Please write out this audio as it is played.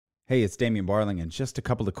Hey, it's Damian Barling, and just a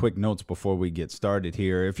couple of quick notes before we get started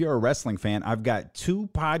here. If you're a wrestling fan, I've got two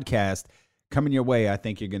podcasts coming your way I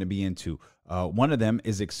think you're going to be into. One of them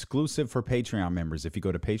is exclusive for Patreon members. If you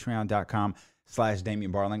go to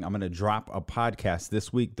patreon.com/Damian Barling, I'm going to drop a podcast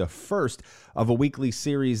this week, the first of a weekly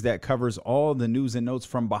series that covers all the news and notes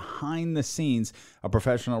from behind the scenes of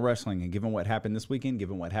professional wrestling. And given what happened this weekend,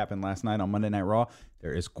 given what happened last night on Monday Night Raw,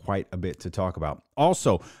 there is quite a bit to talk about.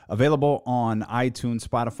 Also available on iTunes,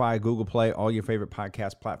 Spotify, Google Play, all your favorite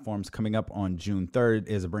podcast platforms. Coming up on June 3rd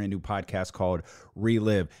is a brand new podcast called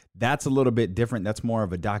Relive. That's a little bit different. That's more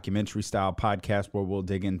of a documentary style podcast where we'll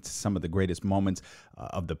dig into some of the greatest moments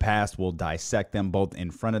of the past. We'll dissect them both in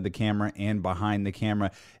front of the camera and behind the camera.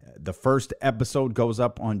 The first episode goes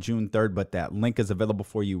up on June 3rd, but that link is available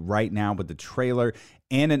for you right now with the trailer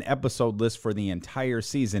and an episode list for the entire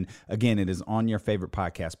season. Again, it is on your favorite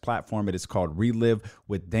podcast platform. It is called Relive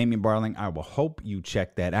with Damian Barling. I will hope you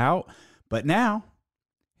check that out. But now,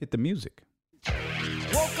 hit the music.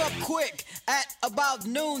 Woke up quick at about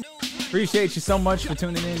noon. Appreciate you so much for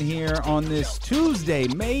tuning in here on this Tuesday,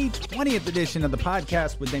 May 20th edition of the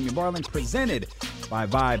podcast with Damian Barling, presented by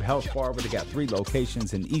Vibe Health Bar, where they got 3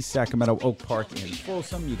 locations in East Sacramento, Oak Park, and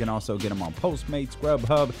Folsom. You can also get them on Postmates,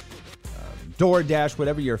 Grubhub, DoorDash,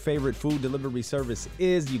 whatever your favorite food delivery service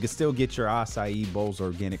is. You can still get your acai bowls,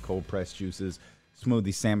 organic cold pressed juices,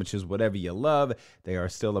 smoothie sandwiches, whatever you love. They are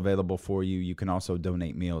still available for you. You can also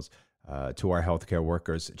donate meals to our healthcare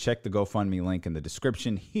workers. Check the GoFundMe link in the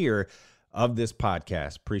description here of this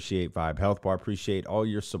podcast. Appreciate Vibe Health Bar. Appreciate all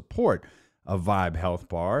your support of Vibe Health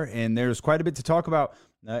Bar. And there's quite a bit to talk about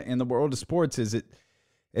in the world of sports.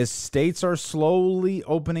 As states are slowly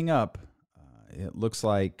opening up, it looks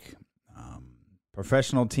like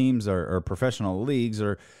professional teams or professional leagues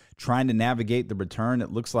are trying to navigate the return.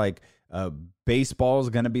 It looks like baseball is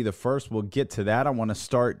going to be the first. We'll get to that. I want to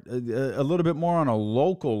start a little bit more on a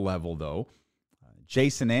local level, though.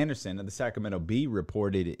 Jason Anderson of the Sacramento Bee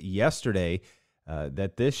reported yesterday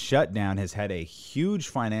that this shutdown has had a huge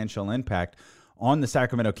financial impact on the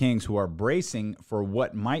Sacramento Kings, who are bracing for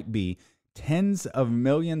what might be tens of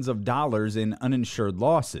millions of dollars in uninsured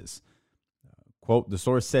losses. Quote, the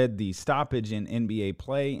source said the stoppage in NBA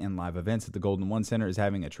play and live events at the Golden One Center is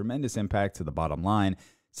having a tremendous impact to the bottom line,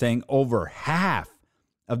 saying over half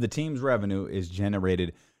of the team's revenue is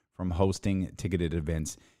generated from hosting ticketed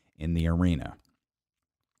events in the arena.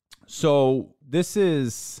 So this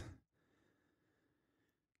is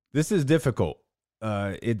difficult.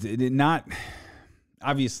 It not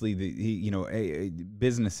obviously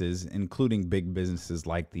businesses, including big businesses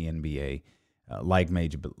like the NBA, like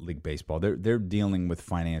Major League Baseball, they're dealing with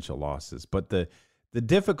financial losses. But the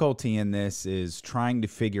difficulty in this is trying to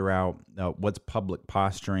figure out what's public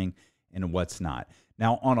posturing and what's not.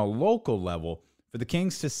 Now, on a local level, for the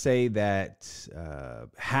Kings to say that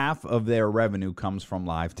half of their revenue comes from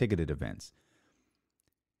live ticketed events,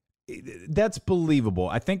 that's believable.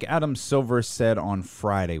 I think Adam Silver said on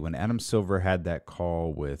Friday, when Adam Silver had that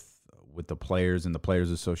call with the players and the Players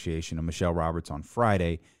Association and Michelle Roberts on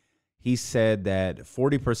Friday, he said that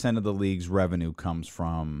 40% of the league's revenue comes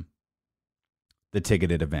from the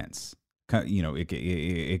ticketed events.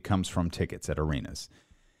 It comes from tickets at arenas.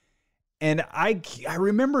 And I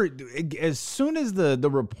remember as soon as the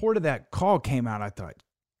report of that call came out, I thought,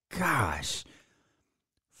 gosh,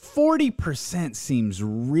 40% seems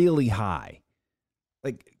really high.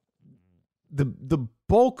 Like the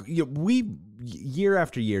bulk, we year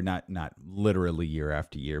after year, not literally year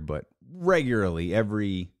after year, but regularly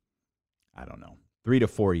every, I don't know, 3 to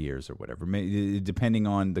 4 years or whatever, depending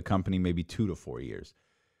on the company, maybe 2 to 4 years,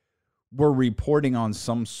 we're reporting on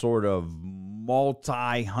some sort of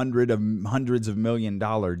hundreds of $1 million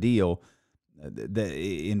deal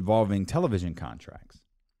involving television contracts.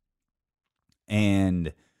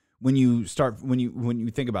 And when you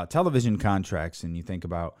think about television contracts and you think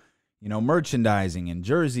about, merchandising and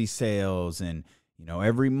jersey sales and,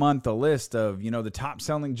 every month a list of, the top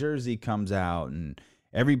selling jersey comes out and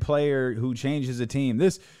every player who changes a team,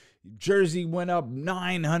 this jersey went up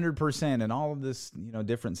 900%, and all of this,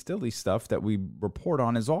 different silly stuff that we report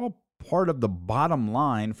on is all part of the bottom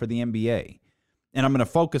line for the NBA. And I'm going to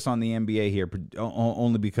focus on the NBA here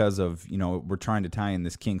only because of, we're trying to tie in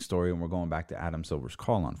this King story, and we're going back to Adam Silver's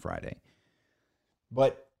call on Friday.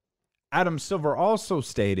 But Adam Silver also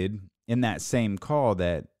stated in that same call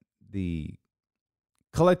that the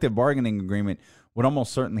collective bargaining agreement would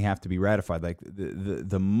almost certainly have to be ratified. Like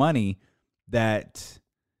the money that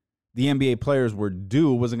the NBA players were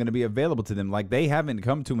due wasn't going to be available to them. Like, they haven't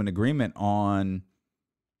come to an agreement on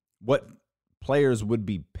what players would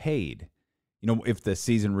be paid, if the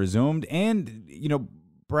season resumed. And,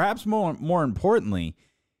 perhaps more importantly,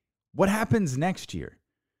 what happens next year?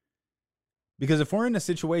 Because if we're in a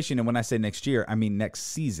situation, and when I say next year, I mean next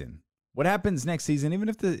season. What happens next season,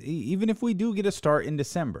 even if we do get a start in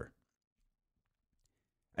December?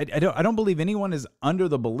 I don't believe anyone is under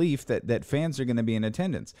the belief that fans are going to be in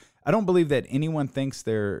attendance. I don't believe that anyone thinks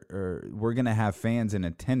we're going to have fans in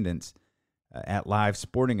attendance at live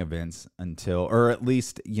sporting events until, or at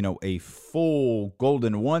least, a full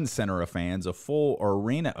Golden One Center of fans, a full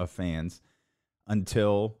arena of fans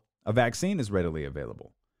until a vaccine is readily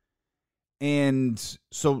available. And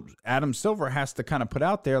so Adam Silver has to kind of put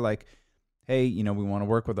out there like, hey, we want to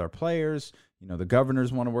work with our players. The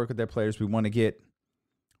governors want to work with their players. We want to get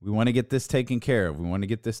this taken care of. We want to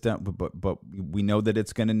get this done, but we know that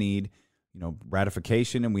it's going to need,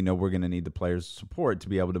 ratification, and we know we're going to need the players' support to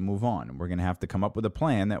be able to move on. And we're going to have to come up with a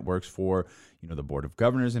plan that works for, the Board of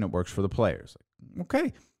Governors and it works for the players.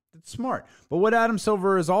 Okay, that's smart. But what Adam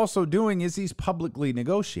Silver is also doing is he's publicly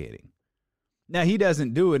negotiating. Now, he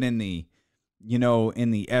doesn't do it in the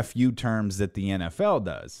FU terms that the NFL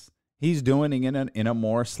does. He's doing it in a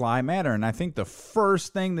more sly manner. And I think the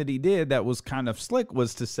first thing that he did that was kind of slick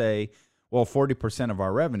was to say, well, 40% of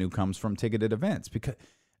our revenue comes from ticketed events. Because,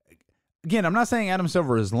 again, I'm not saying Adam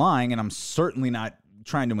Silver is lying, and I'm certainly not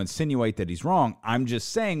trying to insinuate that he's wrong. I'm just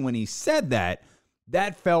saying when he said that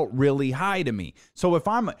felt really high to me. So if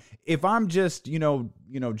I'm just, Joe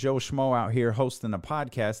Schmo out here hosting a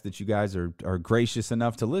podcast that you guys are gracious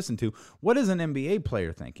enough to listen to, what is an NBA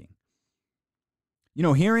player thinking?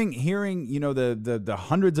 Hearing the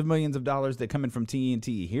hundreds of millions of dollars that come in from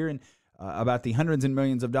TNT, hearing about the hundreds and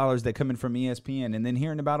millions of dollars that come in from ESPN, and then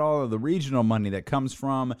hearing about all of the regional money that comes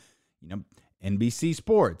from, NBC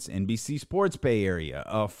Sports Bay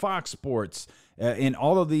Area, Fox Sports, and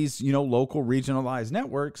all of these, local regionalized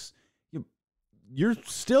networks. You're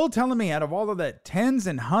still telling me out of all of that tens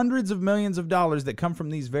and hundreds of millions of dollars that come from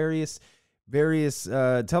these various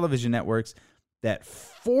television networks that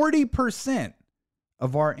 40%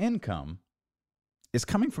 of our income is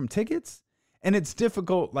coming from tickets? And it's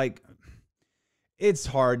difficult, it's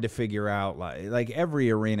hard to figure out, like every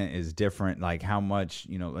arena is different, like how much,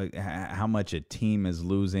 how much a team is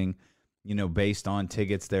losing, based on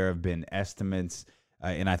tickets. There have been estimates,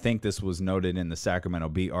 and I think this was noted in the Sacramento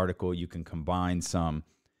Bee article. You can combine some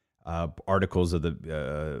articles of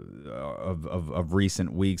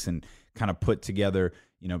recent weeks and kind of put together,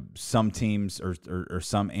 some teams or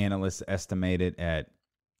some analysts estimate it at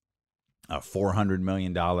 $400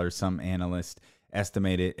 million. Some analysts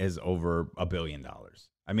estimate it as over $1 billion.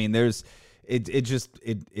 I mean, it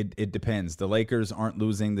depends. The Lakers aren't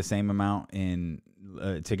losing the same amount in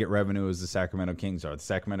ticket revenue as the Sacramento Kings are. The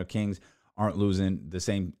Sacramento Kings aren't losing the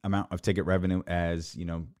same amount of ticket revenue as,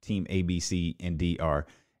 Team ABC and D are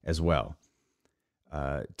as well.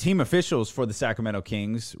 Team officials for the Sacramento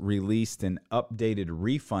Kings released an updated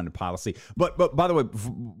refund policy. But by the way,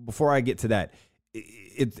 before I get to that,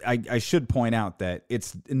 I should point out that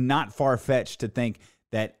it's not far-fetched to think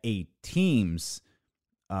that a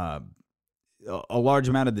large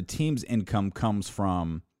amount of the team's income comes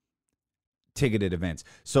from ticketed events.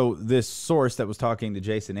 So this source that was talking to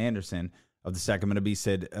Jason Anderson of the Sacramento Bee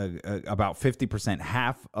said about 50%,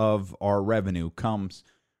 half of our revenue comes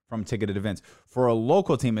from ticketed events. For a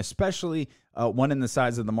local team, especially one in the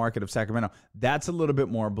size of the market of Sacramento, that's a little bit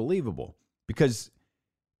more believable because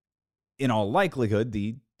in all likelihood,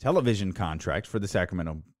 the television contract for the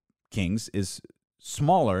Sacramento Kings is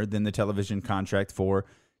smaller than the television contract for,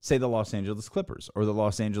 say, the Los Angeles Clippers or the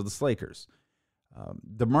Los Angeles Lakers.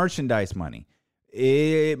 The merchandise money,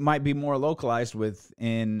 it might be more localized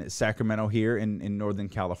within Sacramento here in Northern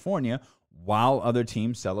California, while other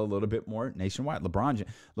teams sell a little bit more nationwide.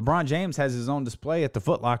 LeBron James has his own display at the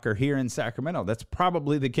Foot Locker here in Sacramento. That's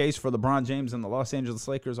probably the case for LeBron James and the Los Angeles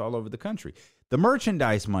Lakers all over the country. The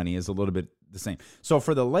merchandise money is a little bit the same. So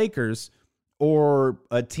for the Lakers or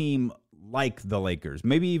a team like the Lakers,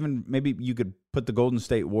 maybe you could put the Golden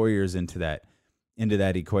State Warriors into that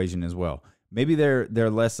equation as well. Maybe they're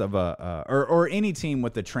less of or any team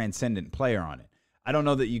with a transcendent player on it. I don't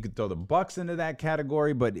know that you could throw the Bucks into that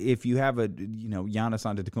category, but if you have Giannis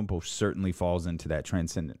Antetokounmpo certainly falls into that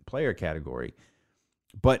transcendent player category.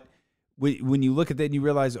 But when you look at that and you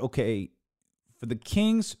realize, okay, for the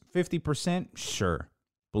Kings, 50%, sure,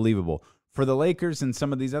 believable. For the Lakers and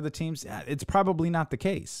some of these other teams, it's probably not the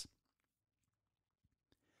case.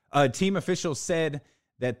 Team officials said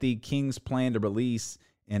that the Kings plan to release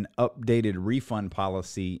an updated refund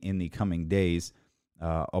policy in the coming days,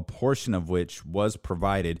 a portion of which was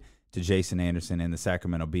provided to Jason Anderson and the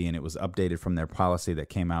Sacramento Bee, and it was updated from their policy that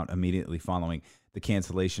came out immediately following the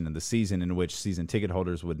cancellation of the season, in which season ticket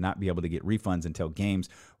holders would not be able to get refunds until games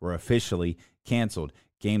were officially canceled.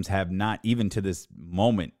 Games have not, even to this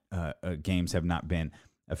moment, games have not been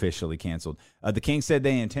officially canceled. The Kings said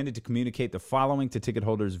they intended to communicate the following to ticket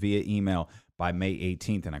holders via email by May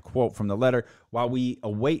 18th, and I quote from the letter: "While we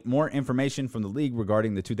await more information from the league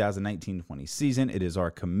regarding the 2019-20 season, it is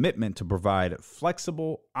our commitment to provide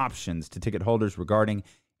flexible options to ticket holders regarding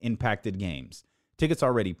impacted games. Tickets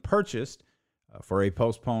already purchased for a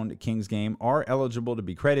postponed Kings game are eligible to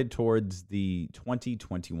be credited towards the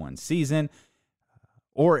 2021 season,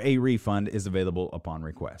 or a refund is available upon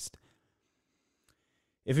request."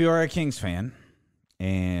 If you are a Kings fan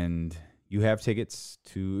and you have tickets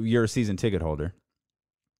to, you're a season ticket holder,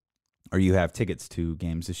 or you have tickets to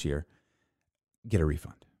games this year, get a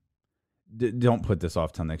refund. Don't put this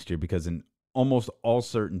off till next year, because in almost all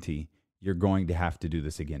certainty, you're going to have to do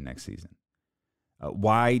this again next season.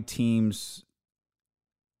 Why teams...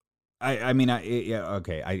 I don't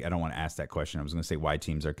want to ask that question. I was going to say why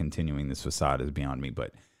teams are continuing this facade is beyond me,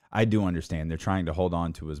 but I do understand they're trying to hold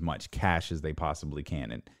on to as much cash as they possibly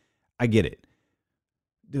can, and I get it.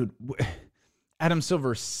 Dude, Adam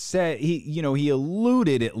Silver said, he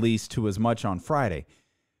alluded at least to as much on Friday.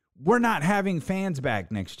 We're not having fans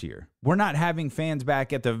back next year. We're not having fans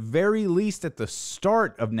back at the very least at the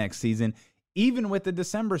start of next season, even with the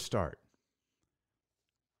December start.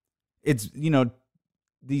 It's,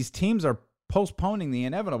 these teams are postponing the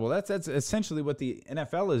inevitable. That's essentially what the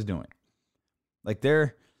NFL is doing. Like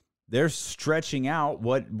they're stretching out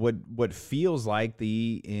what feels like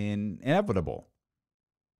the inevitable.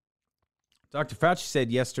 Dr. Fauci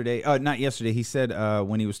said he said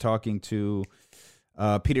when he was talking to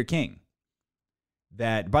Peter King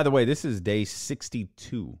that, by the way, this is day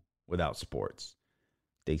 62 without sports.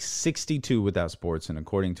 Day 62 without sports, and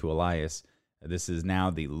according to Elias, this is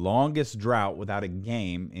now the longest drought without a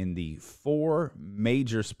game in the 4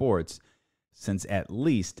 major sports since at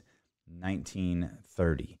least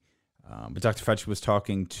 1930. But Dr. Fauci was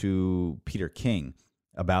talking to Peter King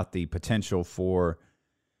about the potential for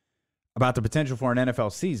an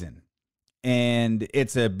NFL season, and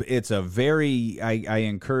it's a very I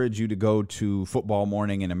encourage you to go to Football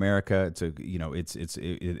Morning in America. It's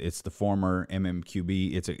the former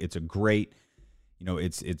MMQB. It's a great.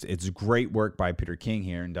 It's great work by Peter King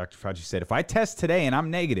here. And Dr. Fauci said, if I test today and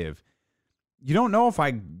I'm negative, you don't know if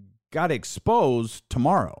I got exposed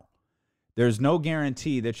tomorrow. There's no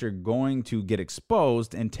guarantee that you're going to get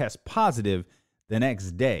exposed and test positive the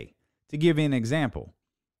next day. To give you an example,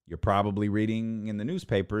 you're probably reading in the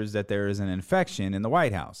newspapers that there is an infection in the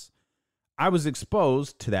White House. I was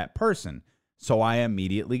exposed to that person, so I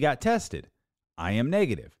immediately got tested. I am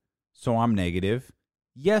negative, so I'm negative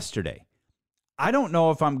yesterday. I don't know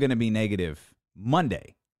if I'm going to be negative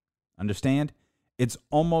Monday. Understand? It's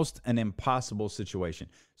almost an impossible situation.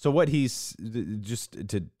 So what he's, just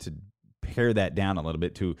to pare that down a little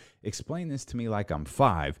bit, to explain this to me like I'm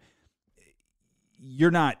 5, you're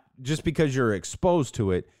not, just because you're exposed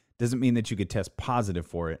to it doesn't mean that you could test positive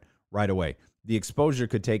for it right away. The exposure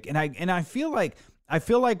could take, and I feel like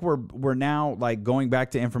we're now like going back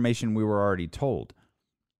to information we were already told.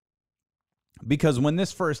 Because when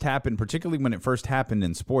this first happened, particularly when it first happened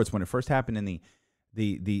in sports, when it first happened in the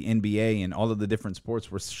NBA and all of the different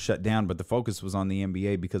sports were shut down, but the focus was on the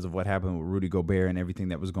NBA because of what happened with Rudy Gobert and everything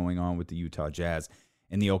that was going on with the Utah Jazz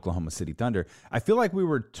and the Oklahoma City Thunder. I feel like we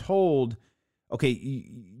were told, okay,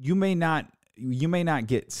 you may not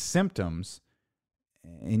get symptoms,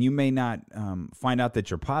 and you may not find out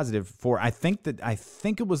that you're positive for, I think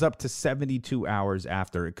it was up to 72 hours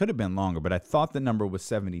after. It could have been longer, but I thought the number was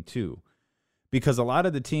 72. Because a lot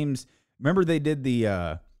of the teams, remember they did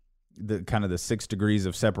the kind of the 6 degrees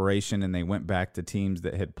of separation, and they went back to teams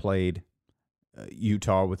that had played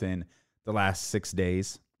Utah within the last 6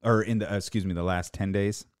 days, or in the last 10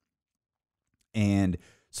 days. And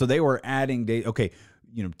so they were adding days. Okay,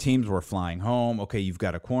 teams were flying home. Okay, you've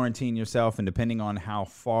got to quarantine yourself, and depending on how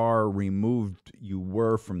far removed you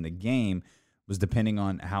were from the game was depending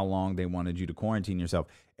on how long they wanted you to quarantine yourself.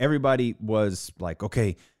 Everybody was like,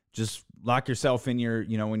 okay, just lock yourself in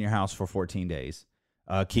your house for 14 days.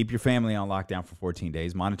 Keep your family on lockdown for 14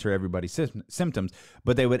 days. Monitor everybody's symptoms.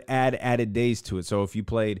 But they would add added days to it. So if you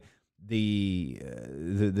played the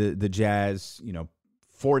Jazz,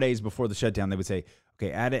 4 days before the shutdown, they would say,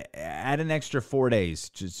 okay, add an extra 4 days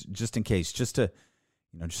just in case, just to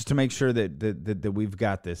make sure that we've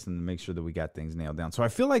got this, and to make sure that we got things nailed down. So I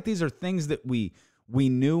feel like these are things that we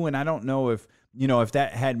knew, and I don't know if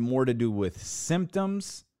that had more to do with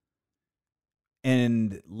symptoms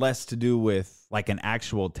and less to do with like an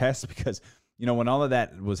actual test, because when all of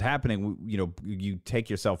that was happening, you take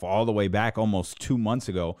yourself all the way back almost 2 months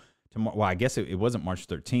ago to, I guess it wasn't March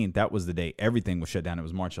 13th. That was the day everything was shut down. It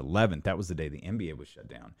was March 11th. That was the day the NBA was shut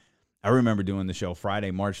down. I remember doing the show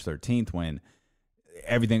Friday, March 13th, when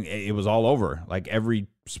everything, it was all over. Like every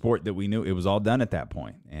sport that we knew, it was all done at that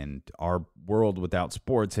point. And our world without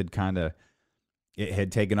sports had it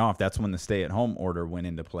had taken off. That's when the stay-at-home order went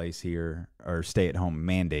into place here, or stay-at-home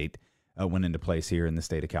mandate went into place here in the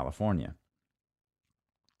state of California.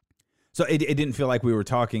 So it didn't feel like we were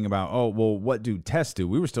talking about, oh, well, what do tests do?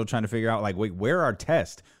 We were still trying to figure out, like, wait, where are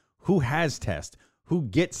tests? Who has tests? Who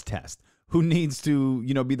gets tests? Who needs to,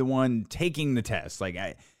 be the one taking the test? Like,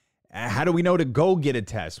 how do we know to go get a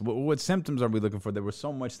test? What symptoms are we looking for? There was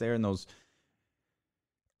so much there in those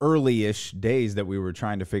early-ish days that we were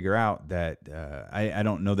trying to figure out that I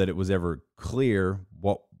don't know that it was ever clear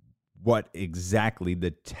what exactly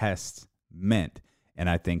the test meant. And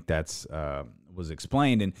I think that's was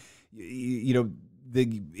explained. And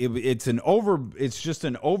it's just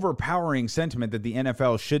an overpowering sentiment that the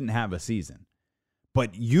NFL shouldn't have a season.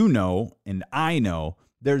 But and I know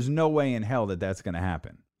there's no way in hell that that's going to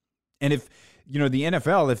happen. And if the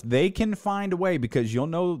NFL, if they can find a way, because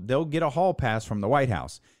they'll get a hall pass from the White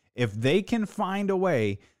House, if they can find a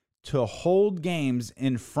way to hold games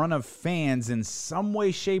in front of fans in some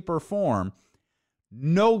way, shape, or form,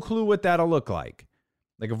 no clue what that'll look like.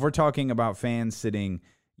 Like if we're talking about fans sitting,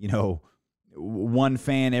 one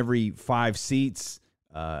fan every 5 seats,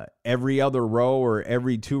 every other row or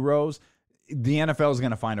every 2 rows, the NFL is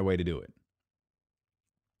going to find a way to do it.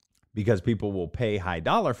 Because people will pay high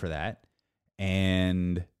dollar for that,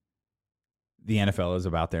 and the NFL is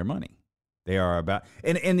about their money. They are about,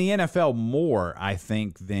 and the NFL more, I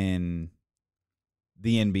think, than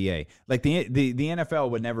the NBA. Like the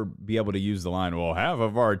NFL would never be able to use the line, well, half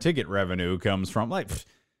of our ticket revenue comes from, like,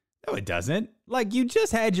 no, it doesn't. Like, you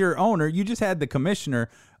just had the commissioner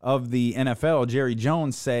of the NFL, Jerry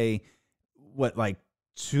Jones, say,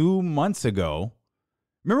 2 months ago.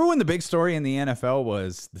 Remember when the big story in the NFL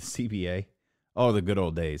was the CBA? Oh, the good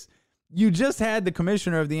old days. You just had the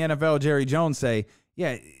commissioner of the NFL, Jerry Jones, say,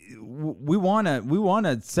 yeah, we want a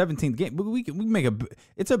 17th game. We can make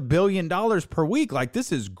it's $1 billion per week. Like,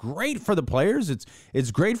 this is great for the players.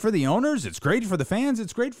 It's great for the owners. It's great for the fans.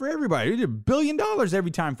 It's great for everybody. It's $1 billion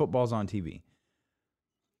every time football's on TV.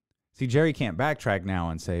 See, Jerry can't backtrack now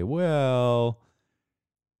and say, well,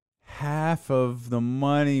 half of the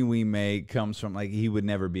money we make comes from, like, he would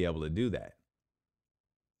never be able to do that.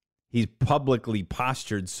 He's publicly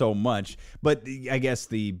postured so much, but I guess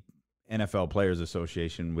the NFL Players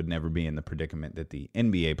Association would never be in the predicament that the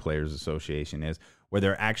NBA Players Association is, where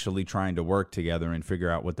they're actually trying to work together and figure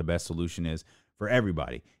out what the best solution is for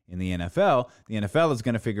everybody. In the NFL is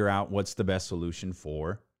going to figure out what's the best solution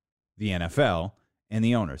for the NFL and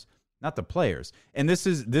the owners, not the players. And this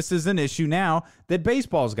is an issue now that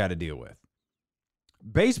baseball's got to deal with.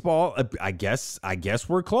 Baseball, I guess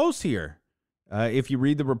we're close here. If you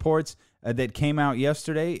read the reports that came out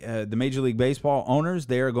yesterday, the Major League Baseball owners,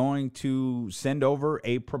 they are going to send over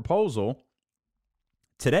a proposal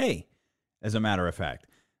today, as a matter of fact.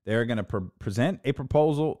 They're going to present a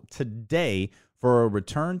proposal today for a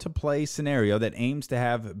return-to-play scenario that aims to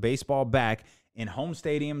have baseball back in home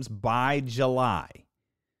stadiums by July.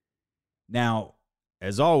 Now,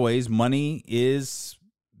 as always, money is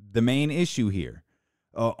the main issue here.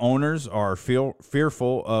 Owners are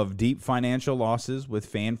fearful of deep financial losses with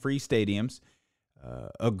fan-free stadiums.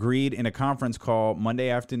 Agreed in a conference call Monday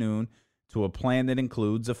afternoon to a plan that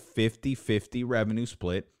includes a 50-50 revenue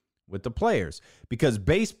split with the players. Because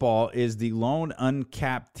baseball is the lone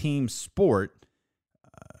uncapped team sport,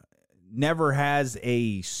 never has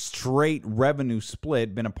a straight revenue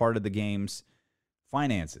split been a part of the game's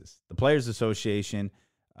finances. The Players Association,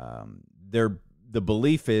 the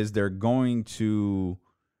belief is they're going to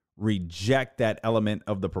reject that element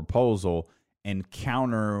of the proposal and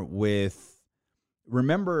counter with,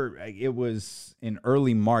 remember, it was in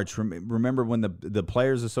early March. Remember when the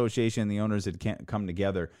Players Association and the owners had come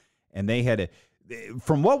together, and they had,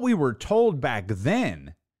 from what we were told back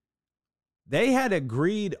then, they had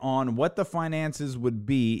agreed on what the finances would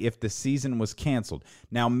be if the season was canceled.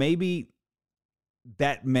 Now, maybe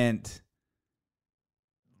that meant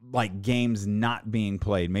like games not being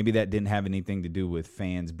played. Maybe that didn't have anything to do with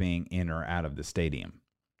fans being in or out of the stadium.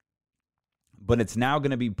 But it's now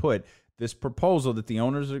going to be put, this proposal that the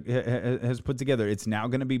owners has put together, it's now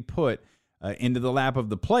going to be put into the lap of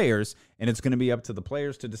the players, and it's going to be up to the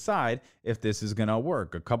players to decide if this is going to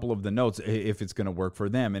work. A couple of the notes, if it's going to work for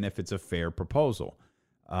them and if it's a fair proposal.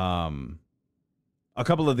 A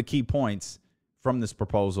couple of the key points from this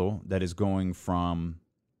proposal that is going from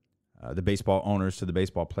the baseball owners to the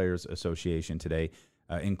Baseball Players Association today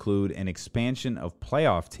include an expansion of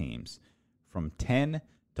playoff teams from 10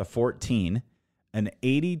 to 14, an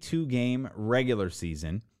 82-game regular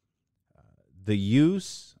season, the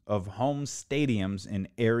use of home stadiums in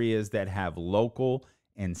areas that have local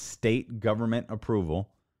and state government approval.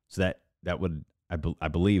 So that would, I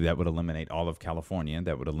believe, that would eliminate all of California.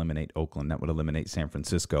 That would eliminate Oakland. That would eliminate San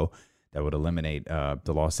Francisco. That would eliminate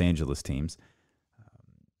the Los Angeles teams.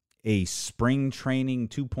 A spring training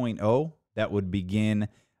 2.0 that would begin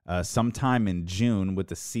sometime in June with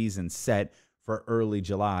the season set for early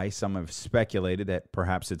July. Some have speculated that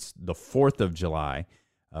perhaps it's the 4th of July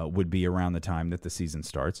would be around the time that the season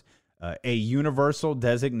starts. A universal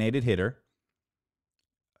designated hitter,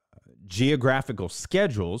 geographical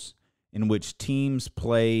schedules in which teams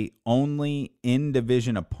play only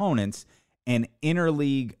in-division opponents and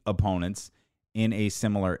interleague opponents in a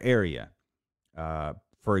similar area.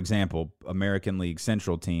 For example, American League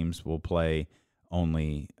Central teams will play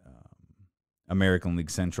only American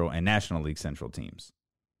League Central and National League Central teams.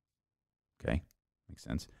 Okay, makes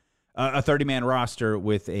sense. A 30-man roster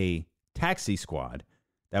with a taxi squad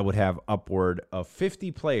that would have upward of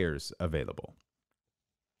 50 players available.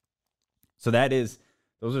 So those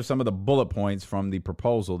are some of the bullet points from the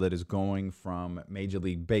proposal that is going from Major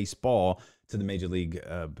League Baseball to the Major League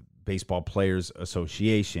Baseball Players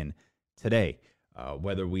Association today.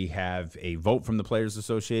 Whether we have a vote from the Players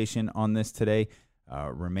Association on this today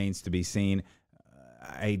remains to be seen.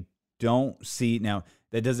 I don't see. Now,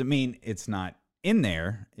 that doesn't mean it's not in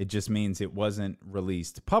there. It just means it wasn't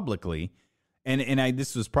released publicly. And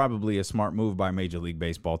this was probably a smart move by Major League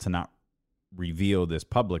Baseball to not reveal this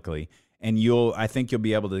publicly. And I think you'll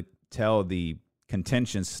be able to tell the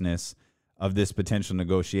contentiousness of this potential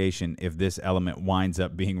negotiation if this element winds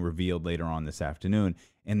up being revealed later on this afternoon.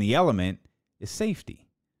 And the element is safety.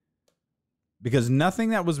 Because nothing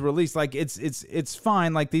that was released, like it's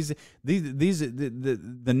fine. Like the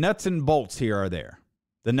nuts and bolts here are there.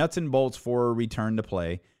 The nuts and bolts for a return to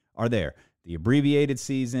play are there. The abbreviated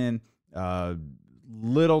season,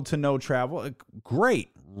 little to no travel,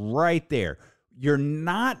 great, right there. You're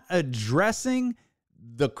not addressing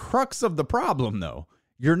the crux of the problem, though.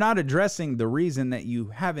 You're not addressing the reason that you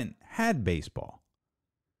haven't had baseball.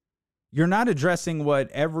 You're not addressing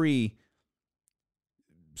what every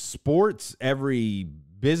sports, every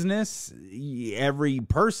business, every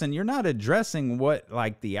person, you're not addressing what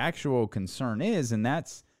like the actual concern is, and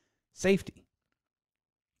that's safety.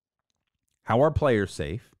 How are players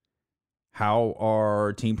safe? How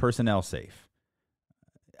are team personnel safe?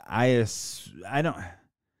 I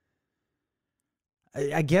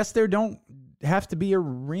guess there don't have to be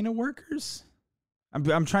arena workers.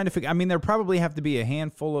 I'm trying to figure. I mean, there probably have to be a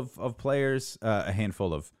handful of players, a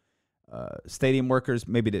handful of stadium workers,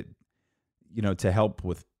 maybe to help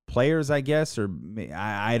with players, I guess, or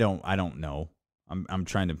I don't know. I'm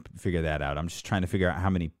trying to figure that out. I'm just trying to figure out how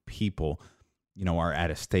many people, are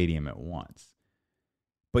at a stadium at once.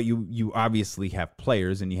 But you obviously have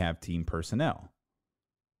players and you have team personnel.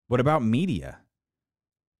 What about media?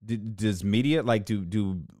 Does media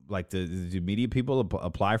do media people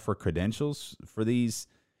apply for credentials for these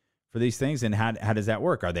things? And how does that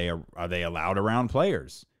work? Are they allowed around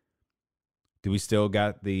players? Do we still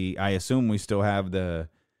got I assume we still have the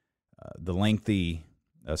lengthy,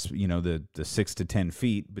 the 6 to 10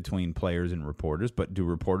 feet between players and reporters. But do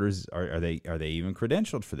reporters are they even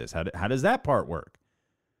credentialed for this? How does that part work?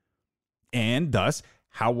 And thus,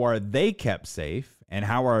 how are they kept safe? And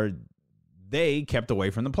how are they kept away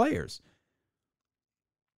from the players?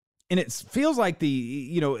 And it feels like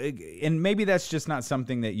and maybe that's just not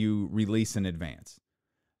something that you release in advance.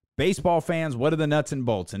 Baseball fans, what are the nuts and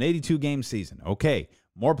bolts? An 82-game season. Okay,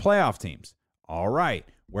 more playoff teams. All right,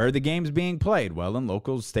 where are the games being played? Well, in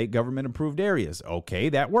local state government-approved areas. Okay,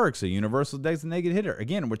 that works. A universal designated hitter.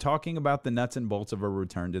 Again, we're talking about the nuts and bolts of a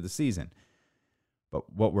return to the season.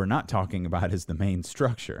 But what we're not talking about is the main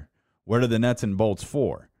structure. What are the nuts and bolts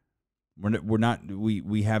for?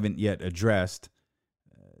 We haven't yet addressed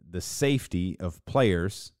the safety of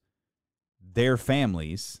players, their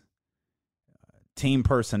families, team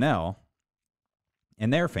personnel,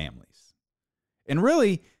 and their families. And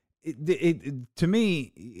really, to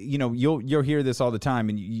me, you'll hear this all the time,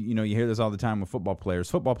 and you hear this all the time with football players.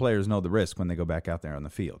 Football players know the risk when they go back out there on the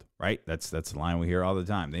field, right? That's the line we hear all the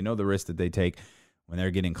time. They know the risk that they take when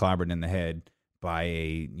they're getting clobbered in the head by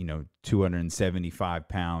a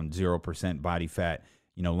 275-pound, 0% body fat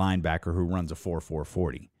linebacker who runs a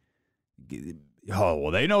 4.40. Oh,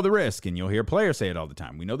 well, they know the risk, and you'll hear players say it all the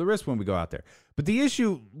time. We know the risk when we go out there. But the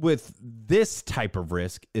issue with this type of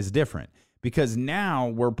risk is different because now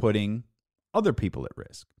we're putting other people at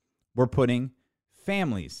risk. We're putting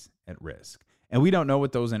families at risk. And we don't know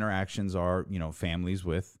what those interactions are, families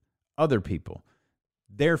with other people,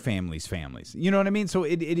 their families. You know what I mean? So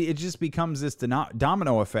it just becomes this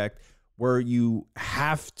domino effect where you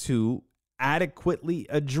have to adequately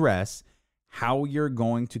address how you're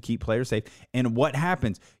going to keep players safe. And what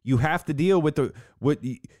happens? You have to deal with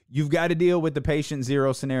you've got to deal with the patient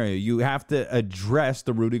zero scenario. You have to address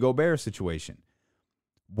the Rudy Gobert situation.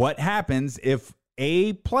 What happens if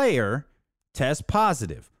a player tests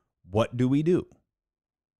positive? What do we do?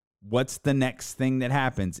 What's the next thing that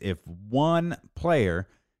happens if one player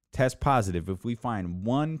tests positive? If we find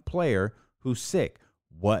one player who's sick,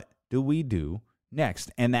 what do we do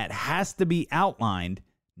next? And that has to be outlined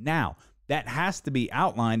now. That has to be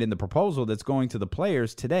outlined in the proposal that's going to the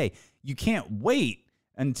players today. You can't wait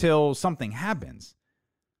until something happens.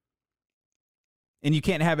 And you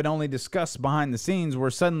can't have it only discussed behind the scenes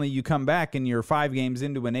where suddenly you come back and you're 5 games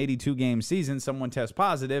into an 82-game season, someone tests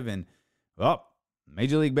positive, and,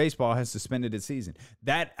 Major League Baseball has suspended its season.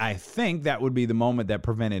 I think that would be the moment that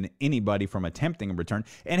prevented anybody from attempting a return.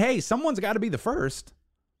 And, hey, someone's got to be the first.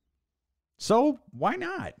 So why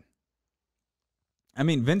not? I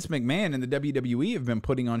mean, Vince McMahon and the WWE have been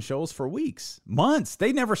putting on shows for weeks, months.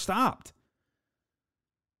 They never stopped.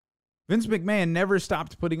 Vince McMahon never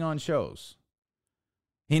stopped putting on shows.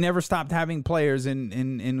 He never stopped having players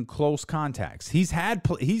in close contacts. He's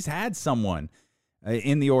had someone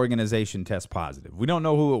in the organization test positive. We don't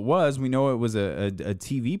know who it was. We know it was a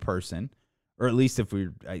TV person, or at least if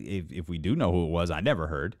we do know who it was, I never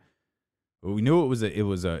heard. But we knew it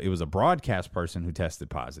was a broadcast person who tested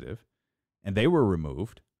positive. And they were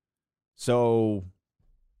removed. So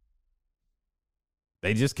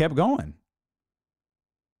they just kept going.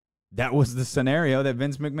 That was the scenario that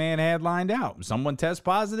Vince McMahon had lined out. Someone tests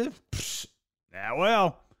positive?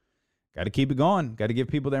 Got to keep it going. Got to give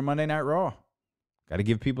people their Monday Night Raw. Got to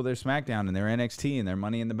give people their SmackDown and their NXT and their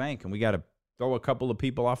Money in the Bank. And we got to throw a couple of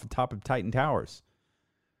people off the top of Titan Towers.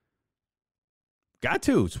 Got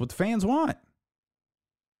to. It's what the fans want.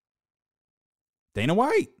 Dana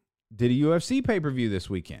White did a UFC pay-per-view this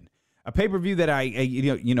weekend. A pay-per-view that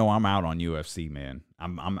I'm out on UFC, man.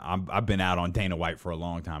 I've been out on Dana White for a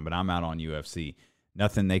long time, but I'm out on UFC.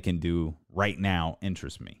 Nothing they can do right now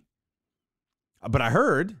interests me. But I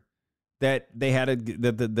heard that they had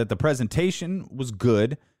that the presentation was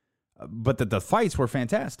good, but that the fights were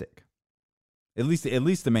fantastic. At least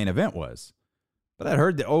the main event was. But I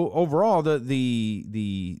heard that overall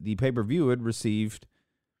the pay-per-view had received,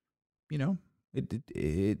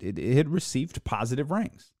 It had received positive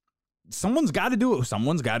ranks. Someone's got to do it.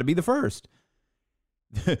 Someone's got to be the first.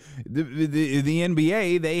 The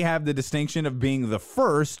NBA, they have the distinction of being the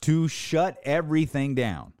first to shut everything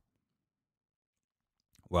down.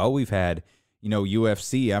 Well, we've had,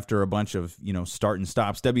 UFC after a bunch of, start and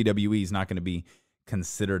stops. WWE is not going to be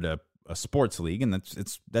considered a sports league, and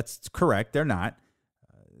that's correct. They're not.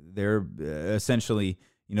 They're essentially...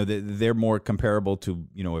 they're more comparable to,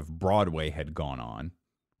 if Broadway had gone on,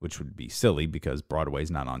 which would be silly because Broadway's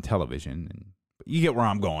not on television. But you get where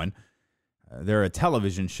I'm going. They're a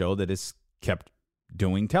television show that is kept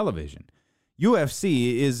doing television.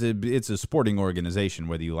 UFC it's a sporting organization,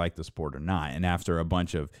 whether you like the sport or not. And after a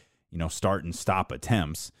bunch of, start and stop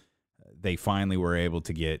attempts, they finally were able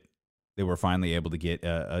to get. They were finally able to get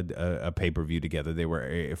a pay-per-view together. They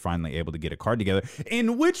were finally able to get a card together.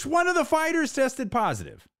 In which one of the fighters tested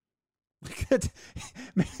positive?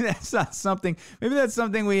 Maybe that's not something. Maybe that's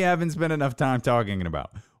something we haven't spent enough time talking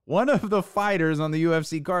about. One of the fighters on the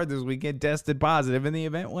UFC card this weekend tested positive, and the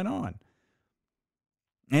event went on.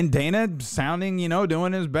 And Dana sounding,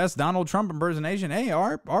 doing his best Donald Trump impersonation. Hey,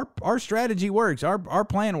 our strategy works. Our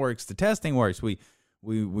plan works. The testing works. We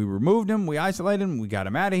removed him. We isolated him. We got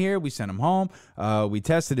him out of here. We sent him home. We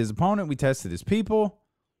tested his opponent. We tested his people.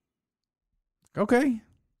 Okay.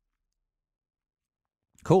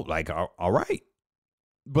 Cool. All right.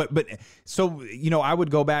 But so, I would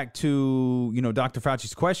go back to, Dr.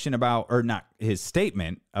 Fauci's question about, or not his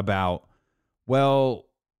statement about, well,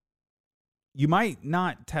 you might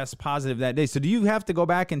not test positive that day. So do you have to go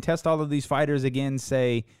back and test all of these fighters again,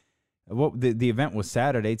 say, well, the event was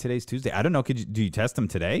Saturday. Today's Tuesday. I don't know. Do you test them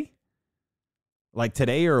today? Like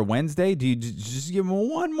today or Wednesday? Do you just give them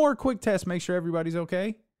one more quick test, make sure everybody's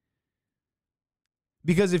okay?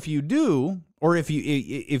 Because if you do, or if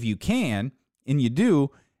you can, and you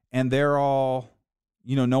do, and they're all,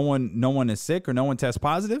 no one is sick or no one tests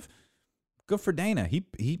positive, good for Dana.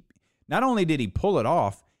 Not only did he pull it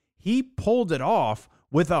off, he pulled it off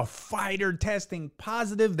with a fighter testing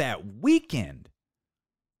positive that weekend.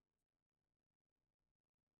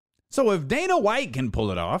 So if Dana White can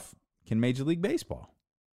pull it off, can Major League Baseball?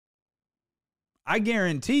 I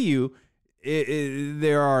guarantee you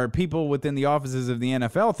there are people within the offices of the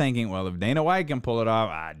NFL thinking, well, if Dana White can pull it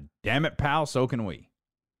off, damn it, pal, so can we.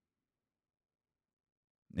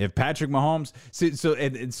 If Patrick Mahomes,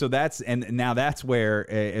 that's where,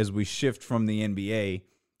 as we shift from the NBA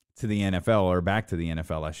to the NFL, or back to the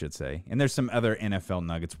NFL, I should say. And there's some other NFL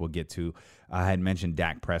nuggets we'll get to. I had mentioned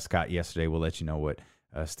Dak Prescott yesterday. We'll let you know what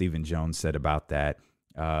Stephen Jones said about that.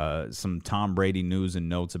 Some Tom Brady news and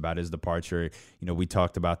notes about his departure. We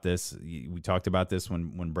talked about this. We talked about this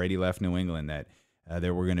when Brady left New England, that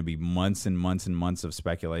there were going to be months and months and months of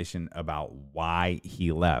speculation about why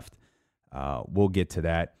he left. We'll get to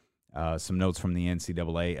that. Some notes from the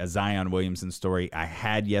NCAA. A Zion Williamson story I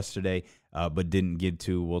had yesterday, but didn't get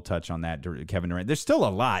to. We'll touch on that. Kevin Durant. There's still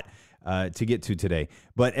a lot to get to today.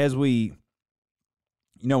 But as we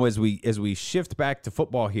shift back to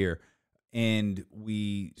football here, and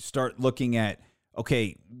we start looking at,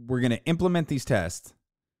 okay, we're going to implement these tests,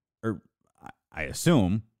 or I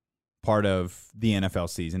assume part of the NFL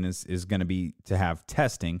season is going to be to have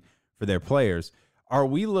testing for their players. Are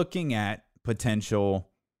we looking at potential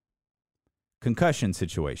concussion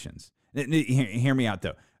situations? Hear me out,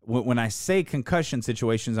 though. When I say concussion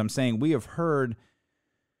situations, I'm saying we have heard,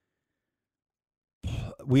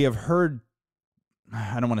 I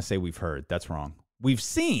don't want to say we've heard. That's wrong. We've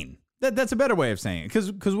seen. That's a better way of saying it,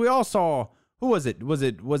 because we all saw, who was it? Was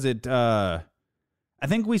it? I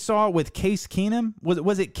think we saw it with Case Keenum.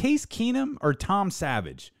 Was it Case Keenum or Tom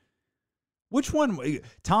Savage? Which one?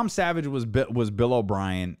 Tom Savage was Bill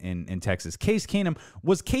O'Brien in Texas. Case Keenum,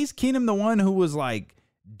 was Case Keenum the one who was like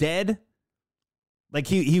dead? Like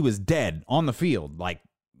he was dead on the field, like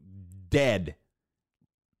dead,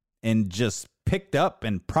 and just picked up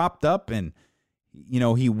and propped up, and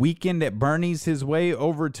he weakened at Bernie's his way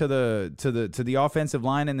over to the offensive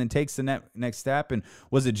line, and then takes the next step. And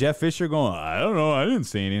was it Jeff Fisher going, I don't know, I didn't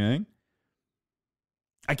see anything?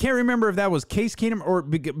 I can't remember if that was Case Keenum, or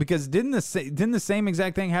because didn't the same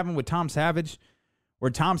exact thing happen with Tom Savage,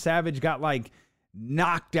 where Tom Savage got like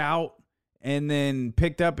knocked out and then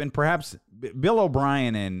picked up, and perhaps Bill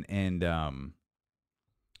O'Brien and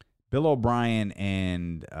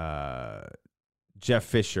Jeff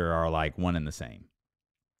Fisher are like one and the same.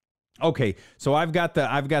 Okay, so I've got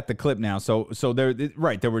the clip now. So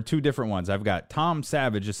there were two different ones. I've got Tom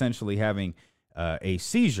Savage essentially having a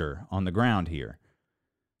seizure on the ground here.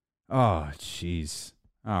 Oh, jeez.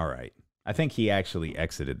 All right. I think he actually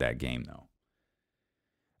exited that game, though.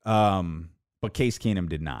 But Case Keenum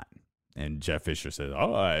did not. And Jeff Fisher said,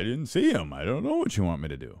 I didn't see him. I don't know what you want me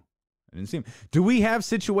to do. I didn't see him. Do we have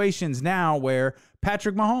situations now where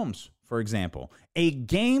Patrick Mahomes, for example, a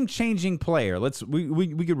game-changing player,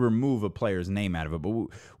 we could remove a player's name out of it, but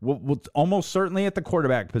we'll almost certainly at the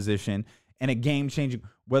quarterback position, and a game-changing,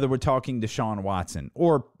 whether we're talking Deshaun Watson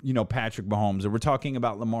or, Patrick Mahomes, or we're talking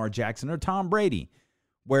about Lamar Jackson or Tom Brady,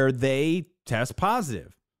 where they test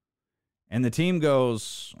positive and the team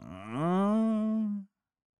goes,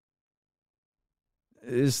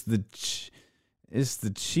 it's the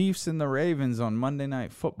Chiefs and the Ravens on Monday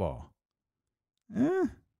Night Football.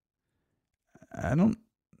 I don't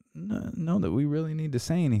know that we really need to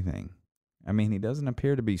say anything. I mean, he doesn't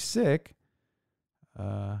appear to be sick.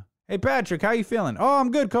 Hey, Patrick, how you feeling? Oh,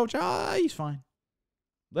 I'm good, Coach. He's fine.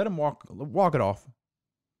 Let him walk it off.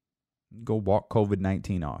 Go walk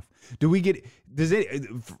COVID-19 off.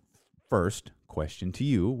 First question to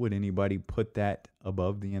you, would anybody put that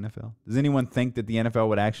above the NFL? Does anyone think that the NFL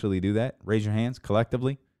would actually do that? Raise your hands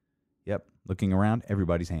collectively. Yep. Looking around,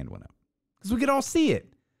 everybody's hand went up. Because we could all see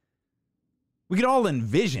it. We could all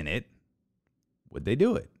envision it. Would they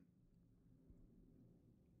do it?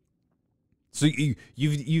 So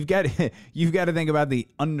you've got to think about the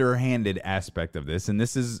underhanded aspect of this, and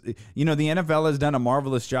this is, the NFL has done a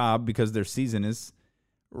marvelous job because their season is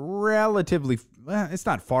relatively, it's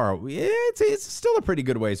not far away. It's still a pretty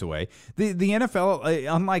good ways away. The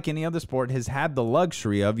NFL, unlike any other sport, has had the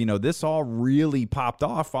luxury of, this all really popped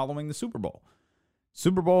off following the Super Bowl.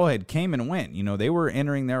 Super Bowl had came and went. They were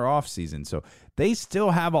entering their off season, so they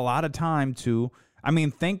still have a lot of time to.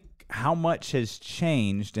 Think how much has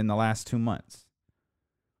changed in the last 2 months.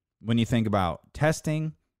 When you think about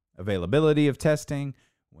testing, availability of testing,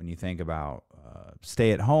 when you think about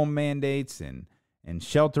stay-at-home mandates and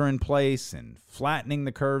shelter in place and flattening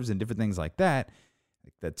the curves and different things like that,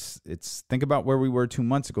 think about where we were 2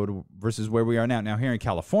 months ago versus where we are now. Now here in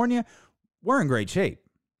California, we're in great shape.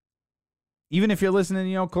 Even if you're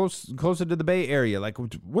listening, closer to the Bay Area, like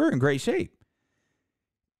we're in great shape.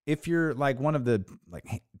 If you're like one of the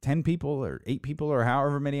 10 people or 8 people or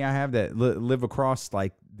however many I have that live across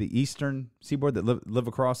like the eastern seaboard, that live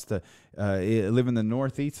across live in the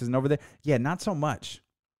northeast and over there, yeah, not so much.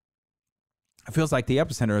 It feels like the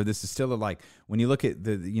epicenter of this is still like when you look at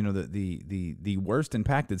the worst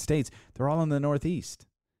impacted states, they're all in the northeast.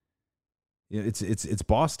 It's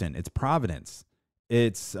Boston, it's Providence,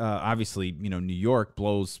 it's obviously New York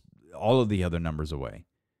blows all of the other numbers away.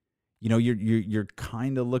 You're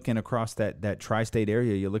kind of looking across that tri-state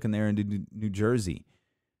area. You're looking there into New Jersey,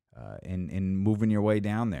 and moving your way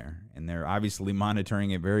down there. And they're obviously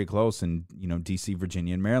monitoring it very close in D.C.,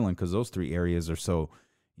 Virginia, and Maryland, because those 3 areas are so,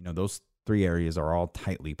 those 3 areas are all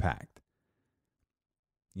tightly packed.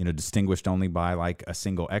 Distinguished only by like a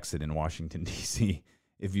single exit in Washington D.C.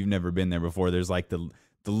 If you've never been there before, there's like the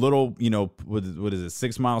little, what is it,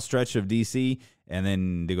 6 mile stretch of D.C., and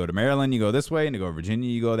then to go to Maryland, you go this way, and to go to Virginia,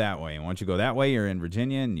 you go that way. And once you go that way, you're in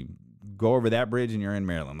Virginia, and you go over that bridge, and you're in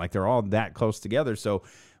Maryland. Like, they're all that close together. So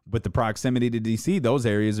with the proximity to D.C., those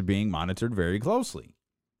areas are being monitored very closely.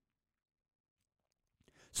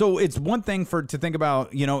 So it's one thing to think about,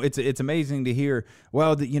 it's amazing to hear,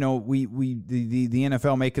 well, the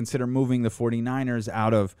NFL may consider moving the 49ers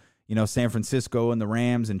out of, San Francisco and the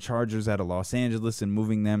Rams and Chargers out of Los Angeles and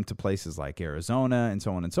moving them to places like Arizona and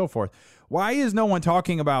so on and so forth. Why is no one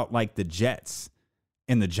talking about like the Jets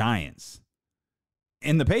and the Giants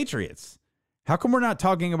and the Patriots? How come we're not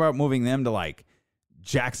talking about moving them to like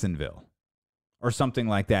Jacksonville or something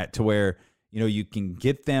like that, to where, you can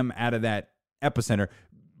get them out of that epicenter?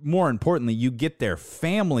 More importantly, you get their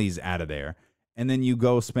families out of there, and then you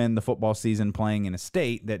go spend the football season playing in a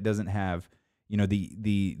state that doesn't have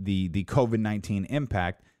the COVID-19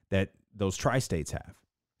 impact that those tri-states have,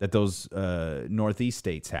 that those Northeast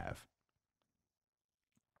states have.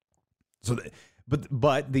 So,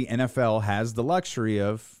 but the NFL has the luxury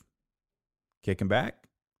of kicking back.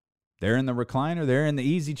 They're in the recliner. They're in the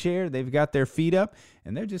easy chair. They've got their feet up,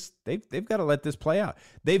 and they've got to let this play out.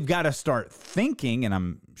 They've got to start thinking, and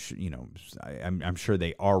I'm sure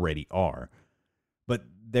they already are, but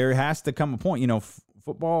there has to come a point.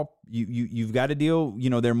 Football, you've got to deal.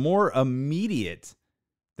 They're more immediate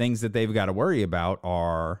things that they've got to worry about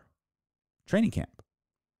are training camp.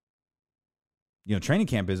 Training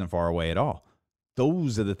camp isn't far away at all.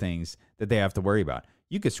 Those are the things that they have to worry about.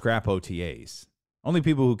 You could scrap OTAs. Only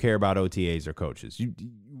people who care about OTAs are coaches. You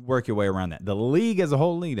work your way around that. The league as a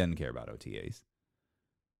whole doesn't care about OTAs.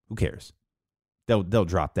 Who cares? They'll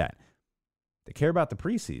drop that. They care about the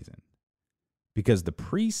preseason, because the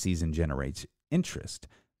preseason generates interest.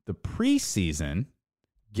 The preseason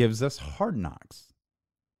gives us Hard Knocks.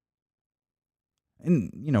 And,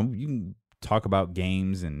 you can talk about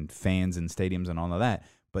games and fans and stadiums and all of that,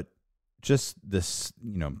 but just this,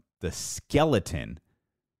 the skeleton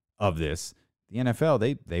of this, the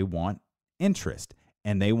NFL, they want interest,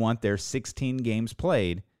 and they want their 16 games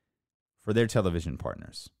played for their television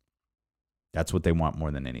partners. That's what they want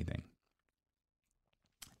more than anything.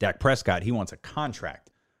 Dak Prescott, he wants a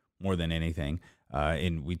contract more than anything.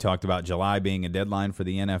 And we talked about July being a deadline for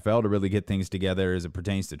the NFL to really get things together as it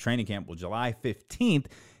pertains to training camp. Well, July 15th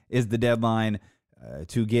is the deadline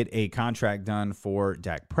to get a contract done for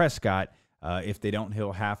Dak Prescott. If they don't,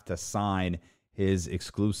 he'll have to sign his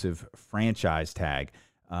exclusive franchise tag.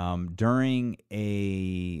 During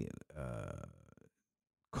a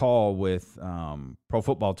call with Pro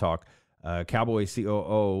Football Talk, Cowboys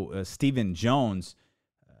COO Stephen Jones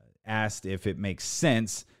asked if it makes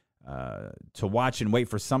sense to watch and wait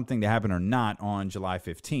for something to happen or not on July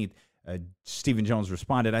 15th. Stephen Jones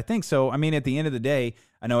responded, I think so. I mean, at the end of the day,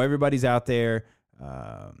 I know everybody's out there.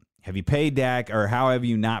 Have you paid Dak, or how have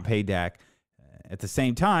you not paid Dak? At the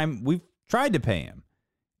same time, we've tried to pay him,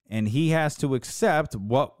 and he has to accept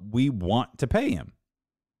what we want to pay him.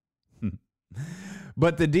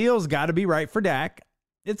 But the deal's got to be right for Dak.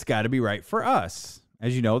 It's got to be right for us.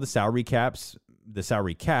 As you know, the salary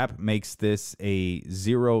cap makes this a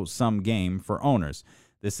zero-sum game for owners.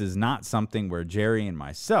 This is not something where Jerry and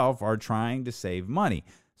myself are trying to save money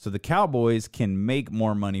so the Cowboys can make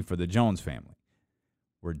more money for the Jones family.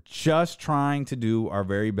 We're just trying to do our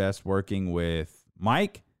very best, working with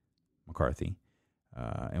Mike McCarthy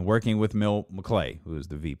and working with Mill McClay, who is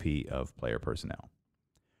the VP of Player Personnel.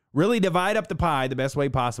 Really divide up the pie the best way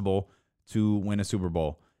possible to win a Super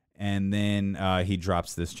Bowl. And then he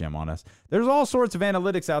drops this gem on us. There's all sorts of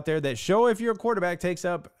analytics out there that show if your quarterback takes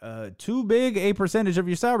up too big a percentage of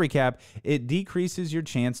your salary cap, it decreases your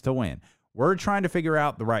chance to win. We're trying to figure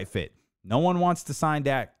out the right fit. No one wants to sign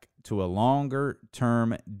Dak to a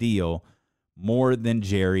longer-term deal more than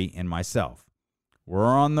Jerry and myself. We're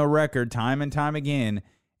on the record time and time again,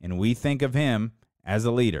 and we think of him as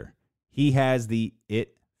a leader. He has the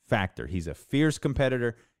it factor. He's a fierce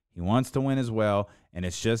competitor. He wants to win as well, and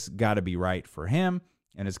it's just got to be right for him,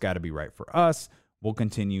 and it's got to be right for us. We'll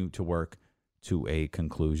continue to work to a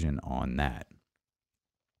conclusion on that.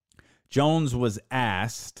 Jones was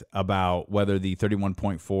asked about whether the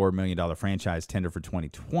 $31.4 million franchise tender for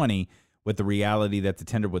 2020, with the reality that the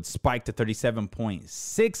tender would spike to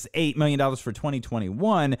 $37.68 million for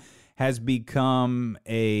 2021, has become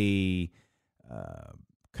a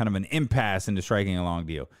kind of an impasse into striking a long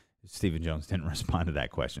deal. Stephen Jones didn't respond to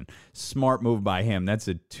that question. Smart move by him. That's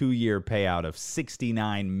a 2-year payout of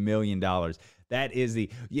 $69 million. That is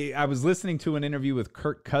I was listening to an interview with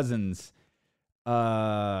Kirk Cousins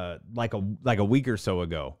like a week or so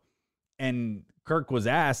ago, and Kirk was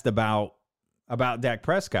asked about Dak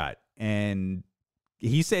Prescott, and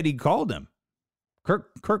he said he called him.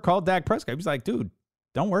 Kirk called Dak Prescott. He was like, dude,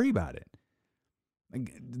 don't worry about it.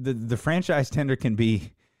 Like, the franchise tender can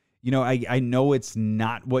be, I know it's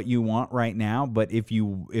not what you want right now, but if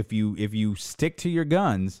you stick to your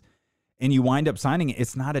guns and you wind up signing it,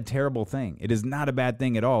 it's not a terrible thing. It is not a bad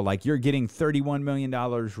thing at all. Like, you're getting $31 million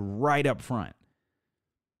right up front.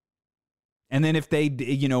 And then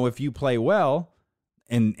if you play well,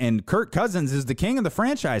 and Kirk Cousins is the king of the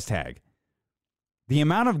franchise tag, the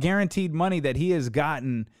amount of guaranteed money that he has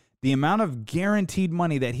gotten, the amount of guaranteed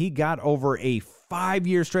money that he got over a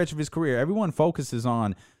 5-year stretch of his career, everyone focuses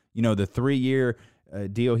on, the 3-year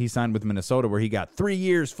deal he signed with Minnesota where he got 3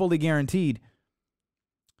 years fully guaranteed.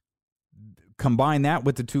 Combine that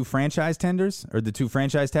with the 2 franchise tenders or the 2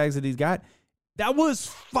 franchise tags that he's got. That was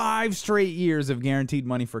 5 straight years of guaranteed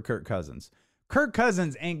money for Kirk Cousins. Kirk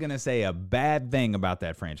Cousins ain't going to say a bad thing about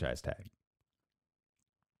that franchise tag.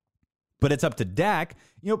 But it's up to Dak.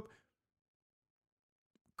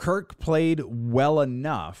 Kirk played well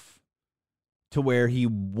enough to where he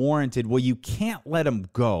warranted, well, you can't let him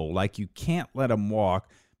go. Like, you can't let him walk.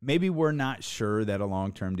 Maybe we're not sure that a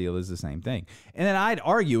long-term deal is the same thing. And then I'd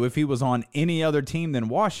argue if he was on any other team than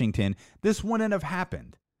Washington, this wouldn't have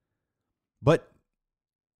happened. But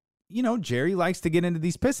Jerry likes to get into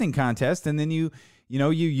these pissing contests, and then you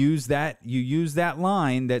use that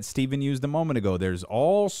line that Steven used a moment ago. There's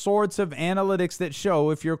all sorts of analytics that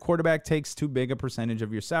show if your quarterback takes too big a percentage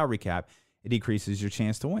of your salary cap, it decreases your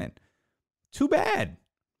chance to win. Too bad.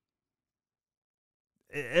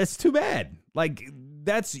 It's too bad. Like,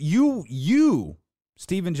 that's you,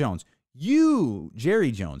 Stephen Jones, you,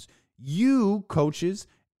 Jerry Jones, you coaches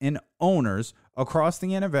and owners across the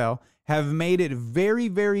NFL have made it very,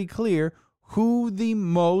 very clear who the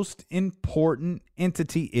most important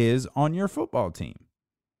entity is on your football team.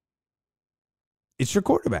 It's your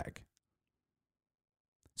quarterback.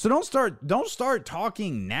 So don't start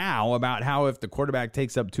talking now about how if the quarterback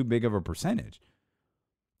takes up too big of a percentage,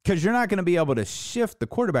 because you're not going to be able to shift the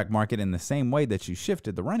quarterback market in the same way that you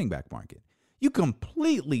shifted the running back market. You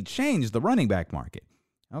completely changed the running back market.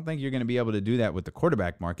 I don't think you're going to be able to do that with the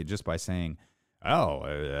quarterback market just by saying,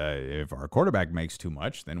 if our quarterback makes too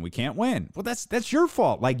much, then we can't win. Well, that's your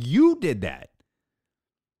fault. Like, you did that.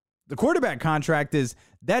 The quarterback contract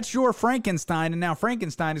that's your Frankenstein, and now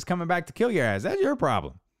Frankenstein is coming back to kill your ass. That's your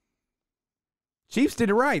problem. Chiefs did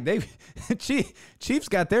it right. Chiefs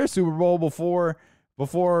got their Super Bowl before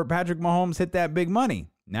Patrick Mahomes hit that big money.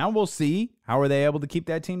 Now we'll see how are they able to keep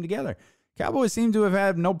that team together. Cowboys seem to have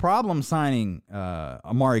had no problem signing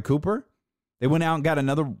Amari Cooper. They went out and got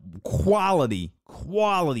another quality,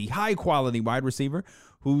 high-quality wide receiver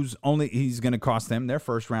he's going to cost them their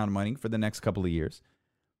first-round money for the next couple of years.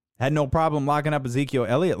 Had no problem locking up Ezekiel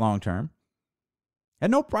Elliott long-term.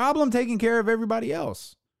 Had no problem taking care of everybody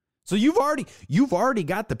else. So you've already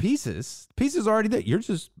got the pieces. Pieces are already there. You're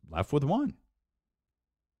just left with one.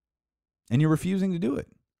 And you're refusing to do it.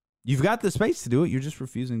 You've got the space to do it. You're just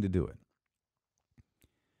refusing to do it.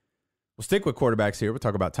 We'll stick with quarterbacks here. We'll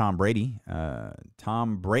talk about Tom Brady.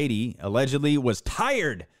 Tom Brady allegedly was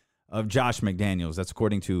tired of Josh McDaniels. That's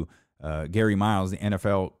according to Gary Miles, the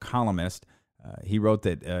NFL columnist. He wrote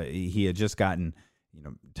that he had just gotten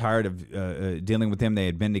tired of dealing with him. They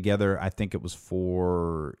had been together, I think it was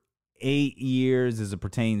for 8 years as it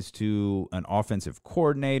pertains to an offensive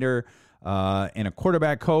coordinator and a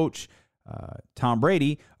quarterback coach. Tom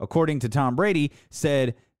Brady, according to Tom Brady,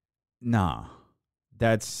 said, nah,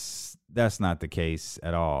 that's not the case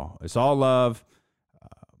at all. It's all love.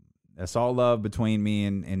 That's all love between me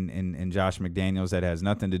and Josh McDaniels. That has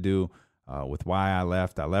nothing to do with why I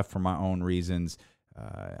left. I left for my own reasons.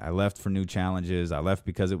 I left for new challenges. I left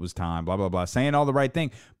because it was time, blah, blah, blah. Saying all the right thing.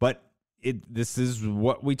 But this is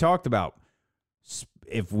what we talked about.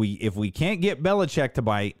 If we can't get Belichick to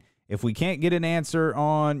bite, if we can't get an answer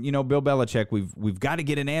on, Bill Belichick, we've got to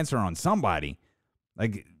get an answer on somebody.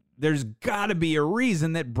 Like, there's got to be a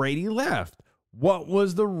reason that Brady left. What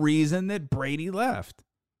was the reason that Brady left?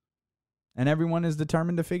 And everyone is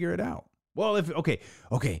determined to figure it out. Well,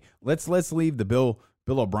 let's leave the Bill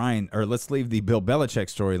O'Brien, or let's leave the Bill Belichick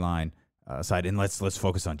storyline aside, and let's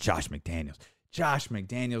focus on Josh McDaniels. Josh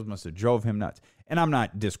McDaniels must have drove him nuts. And I'm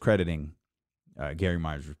not discrediting Gary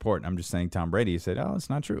Myers' report. I'm just saying Tom Brady said, "Oh, it's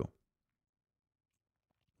not true."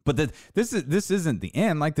 But this isn't the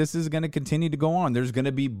end. Like, this is going to continue to go on. There's going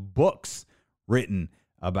to be books written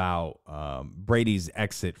about Brady's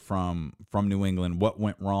exit from New England, what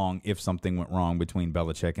went wrong, if something went wrong between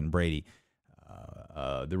Belichick and Brady,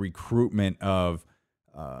 the recruitment of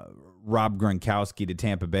Rob Gronkowski to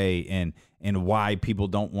Tampa Bay, and why people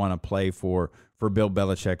don't want to play for Bill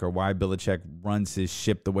Belichick, or why Belichick runs his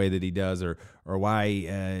ship the way that he does, or why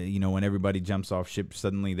when everybody jumps off ship,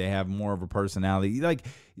 suddenly they have more of a personality. Like,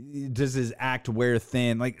 does his act wear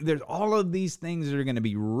thin? Like, there's all of these things that are going to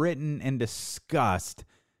be written and discussed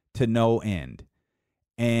to no end.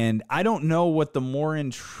 And I don't know what the more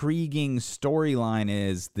intriguing storyline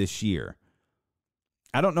is this year.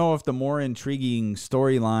 I don't know if the more intriguing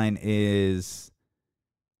storyline is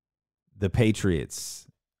the Patriots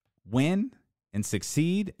win and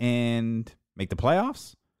succeed and make the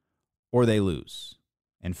playoffs, or they lose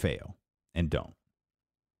and fail and don't.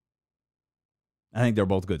 I think they're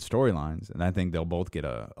both good storylines, and I think they'll both get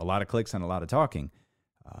a lot of clicks and a lot of talking.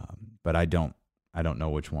 But I don't know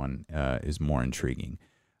which one is more intriguing.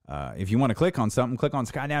 If you want to click on something, click on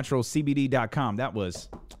SkyNaturalCBD.com. That was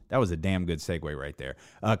a damn good segue right there.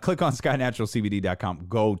 Click on SkyNaturalCBD.com.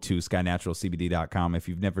 Go to SkyNaturalCBD.com. If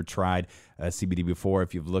you've never tried CBD before,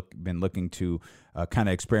 if you've been looking to kind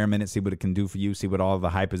of experiment it, see what it can do for you, see what all the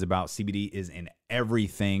hype is about. CBD is in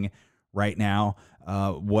everything right now.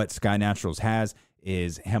 What Sky Naturals has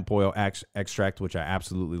is hemp oil extract, which I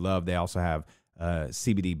absolutely love. They also have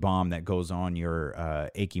CBD balm that goes on your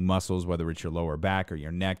achy muscles, whether it's your lower back or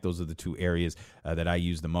your neck. Those are the two areas that I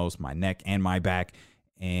use the most, my neck and my back.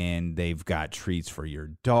 And they've got treats for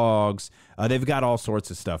your dogs. They've got all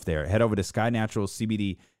sorts of stuff there. Head over to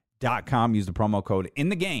SkyNaturalCBD.com. Use the promo code in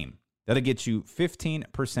the game. That'll get you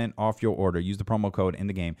 15% off your order. Use the promo code in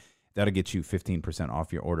the game. That'll get you 15%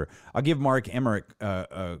 off your order. I'll give Mark Emmert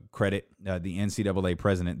credit, the NCAA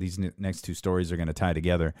president. These next two stories are going to tie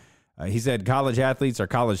together. He said college athletes are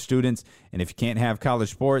college students, and if you can't have college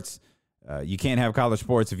sports, you can't have college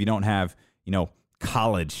sports if you don't have,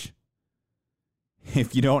 college.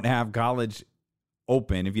 If you don't have college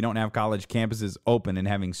open, if you don't have college campuses open and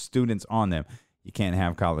having students on them, you can't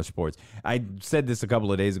have college sports. I said this a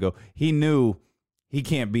couple of days ago. He knew he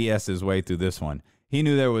can't BS his way through this one. He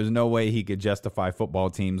knew there was no way he could justify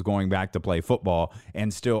football teams going back to play football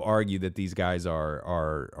and still argue that these guys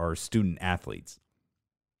are student athletes.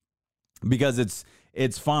 Because it's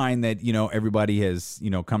fine that, everybody has,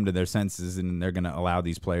 come to their senses and they're going to allow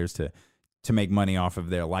these players to make money off of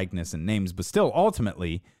their likeness and names. But still,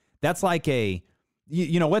 ultimately, that's like what the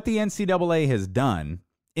NCAA has done,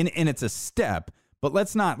 and it's a step. But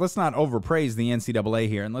let's not overpraise the NCAA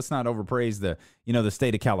here, and let's not overpraise the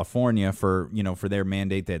state of California for their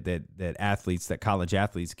mandate that college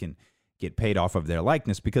athletes can get paid off of their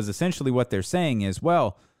likeness, because essentially what they're saying is,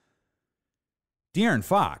 well, De'Aaron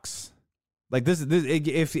Fox, like this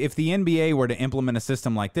if the NBA were to implement a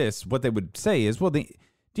system like this, what they would say is, well,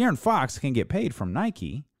 De'Aaron Fox can get paid from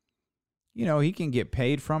Nike. He can get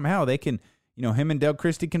paid from, hell, they can, him and Del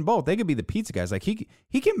Christie can both. They could be the pizza guys. Like,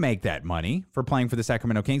 he can make that money for playing for the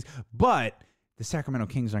Sacramento Kings, but the Sacramento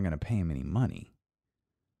Kings aren't going to pay him any money.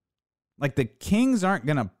 Like, the Kings aren't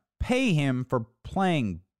going to pay him for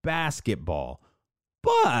playing basketball,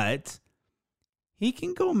 but he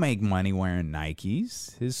can go make money wearing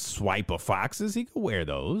Nikes. His swipe of Foxes, he could wear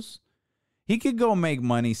those. He could go make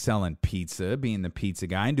money selling pizza, being the pizza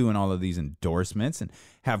guy, and doing all of these endorsements and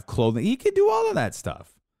have clothing. He could do all of that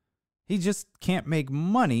stuff. He just can't make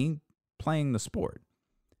money playing the sport.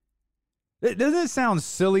 Doesn't it sound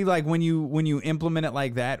silly, like when you implement it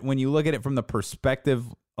like that, when you look at it from the perspective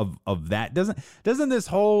of that? Doesn't this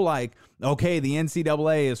whole, like, okay, the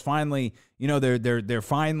NCAA is finally, they're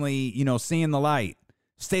finally, seeing the light.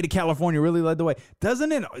 State of California really led the way.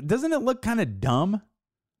 Doesn't it look kind of dumb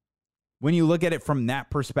when you look at it from that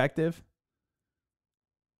perspective?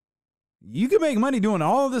 You can make money doing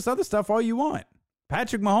all of this other stuff all you want.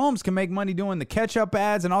 Patrick Mahomes can make money doing the ketchup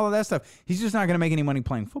ads and all of that stuff. He's just not going to make any money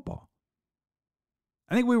playing football.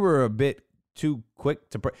 I think we were a bit too quick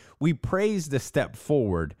to we praised the step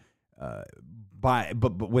forward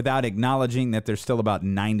but without acknowledging that they're still about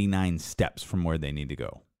 99 steps from where they need to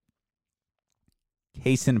go.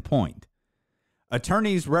 Case in point,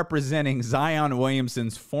 attorneys representing Zion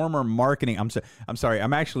Williamson's former marketing... I'm sorry,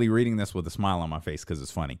 I'm actually reading this with a smile on my face because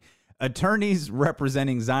it's funny. Attorneys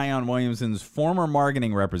representing Zion Williamson's former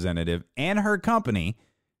marketing representative and her company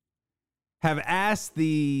have asked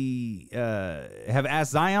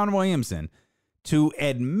Zion Williamson to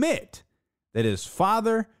admit that his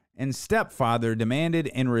father and stepfather demanded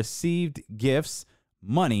and received gifts,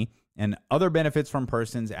 money, and other benefits from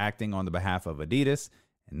persons acting on the behalf of Adidas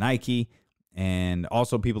and Nike, and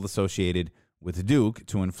also people associated with Duke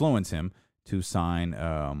to influence him to sign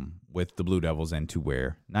with the Blue Devils and to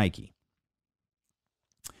wear Nike.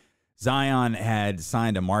 Zion had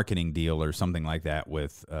signed a marketing deal or something like that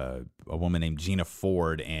with a woman named Gina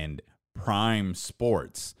Ford and Prime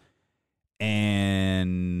Sports,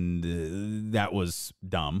 and that was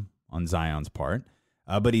dumb on Zion's part.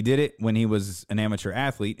 But he did it when he was an amateur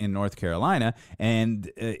athlete in North Carolina,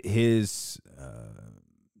 and his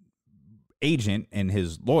agent and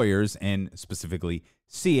his lawyers, and specifically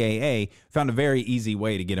CAA, found a very easy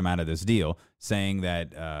way to get him out of this deal, saying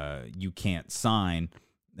that you can't sign,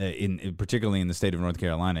 particularly in the state of North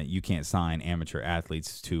Carolina, you can't sign amateur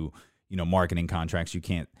athletes to marketing contracts. You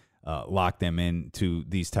can't lock them into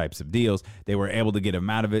these types of deals. They were able to get him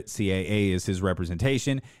out of it. CAA is his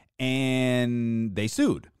representation, and they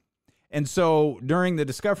sued. And so during the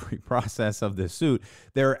discovery process of this suit,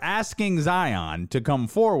 they're asking Zion to come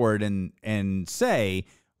forward and say,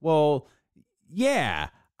 well, yeah,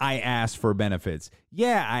 I asked for benefits.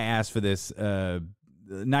 Yeah, I asked for this.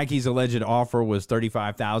 Nike's alleged offer was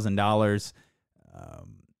 $35,000.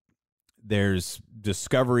 There's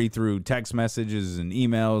discovery through text messages and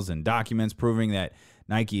emails and documents proving that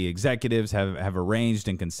Nike executives have arranged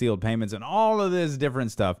and concealed payments, and all of this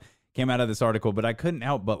different stuff came out of this article. But I couldn't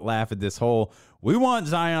help but laugh at this whole, we want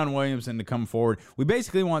Zion Williamson to come forward. We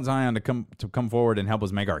basically want Zion to come forward and help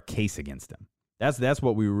us make our case against him. That's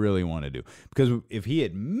what we really want to do. Because if he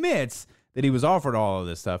admits that he was offered all of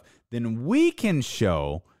this stuff, then we can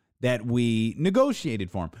show that we negotiated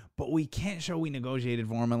for him. But we can't show we negotiated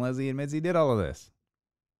for him unless he admits he did all of this.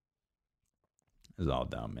 It's all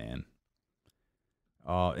dumb, man.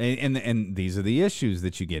 And these are the issues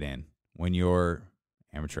that you get in when you're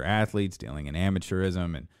amateur athletes dealing in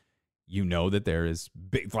amateurism, and you know that there is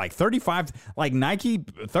big, like Nike,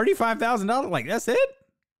 $35,000, like that's it.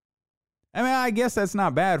 I mean, I guess that's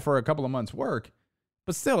not bad for a couple of months' work,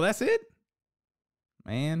 but still, that's it,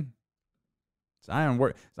 man. Zion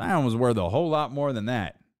was worth a whole lot more than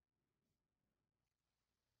that.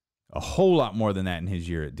 A whole lot more than that in his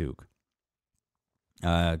year at Duke.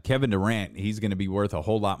 Kevin Durant, he's going to be worth a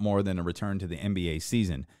whole lot more than a return to the NBA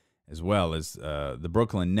season, as well as the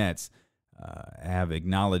Brooklyn Nets have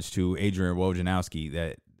acknowledged to Adrian Wojnarowski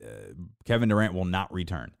that Kevin Durant will not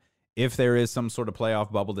return. If there is some sort of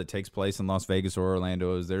playoff bubble that takes place in Las Vegas or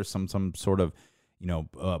Orlando, is there some sort of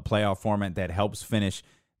playoff format that helps finish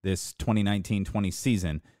this 2019-20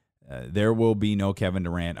 season, there will be no Kevin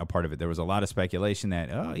Durant a part of it. There was a lot of speculation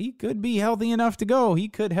that he could be healthy enough to go. He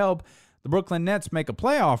could help the Brooklyn Nets make a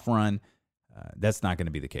playoff run. That's not going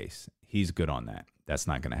to be the case. He's good on that. That's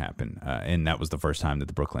not going to happen. And that was the first time that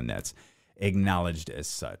the Brooklyn Nets acknowledged as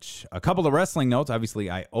such. A couple of wrestling notes. Obviously,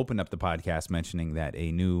 I opened up the podcast mentioning that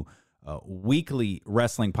a new weekly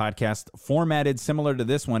wrestling podcast formatted similar to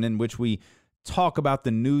this one, in which we talk about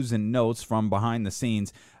the news and notes from behind the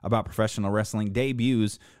scenes about professional wrestling,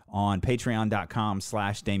 debuts on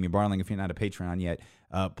patreon.com/Damian Barling. If you're not a Patreon yet,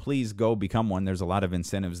 please go become one. There's a lot of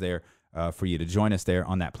incentives there for you to join us there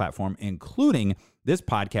on that platform, including this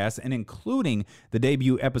podcast and including the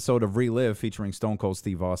debut episode of Relive featuring Stone Cold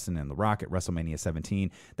Steve Austin and The Rock at WrestleMania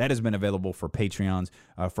 17. That has been available for Patreons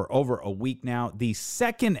for over a week now. The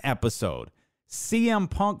second episode, CM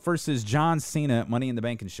Punk versus John Cena at Money in the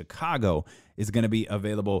Bank in Chicago, is going to be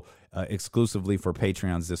available exclusively for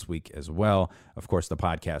Patreons this week as well. Of course, the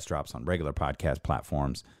podcast drops on regular podcast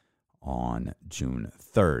platforms on June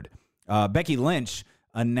 3rd. Becky Lynch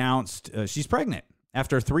announced she's pregnant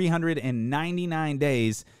after 399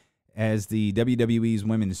 days as the WWE's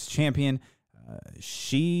Women's Champion.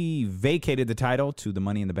 She vacated the title to the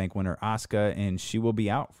Money in the Bank winner, Asuka, and she will be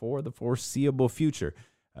out for the foreseeable future.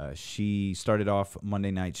 She started off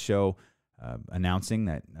Monday Night Show announcing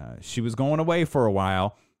that she was going away for a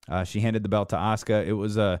while. She handed the belt to Asuka. It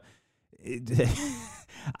was I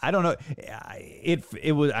don't know.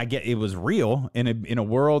 It was real in a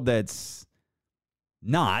world that's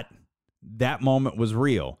not. That moment was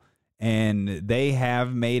real, and they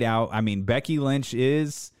have made out. I mean, Becky Lynch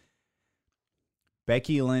is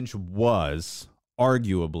Becky Lynch was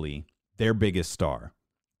arguably their biggest star.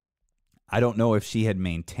 I don't know if she had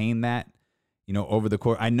maintained that, over the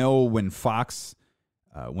course. I know when when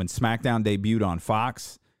SmackDown debuted on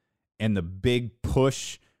Fox, and the big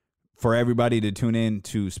push for everybody to tune in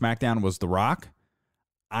to SmackDown was The Rock,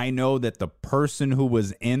 I know that the person who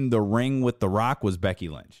was in the ring with The Rock was Becky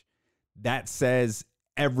Lynch. That says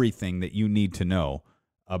everything that you need to know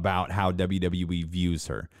about how WWE views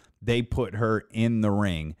her. They put her in the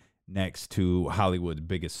ring next to Hollywood's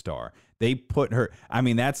biggest star. They put her,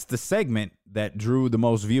 that's the segment that drew the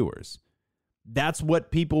most viewers. That's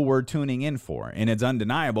what people were tuning in for. And it's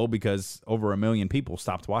undeniable because over 1 million people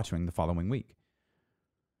stopped watching the following week.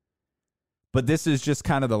 But this is just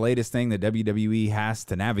kind of the latest thing that WWE has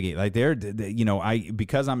to navigate. Like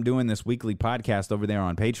because I'm doing this weekly podcast over there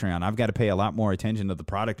on Patreon, I've got to pay a lot more attention to the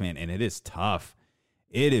product, man. And it is tough.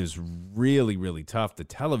 It is really, really tough. The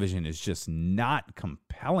television is just not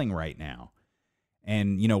compelling right now.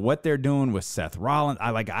 And what they're doing with Seth Rollins,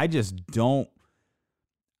 I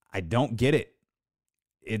don't get it.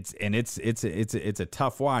 It's a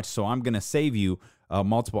tough watch. So I'm going to save you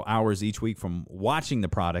multiple hours each week from watching the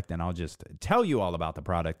product, and I'll just tell you all about the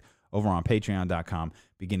product over on patreon.com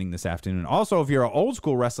beginning this afternoon. Also, if you're an old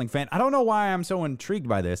school wrestling fan, I don't know why I'm so intrigued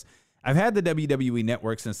by this. I've had the WWE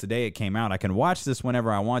Network since the day it came out. I can watch this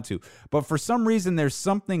whenever I want to, but for some reason, there's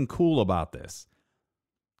something cool about this.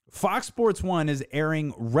 Fox Sports 1 is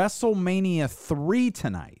airing WrestleMania 3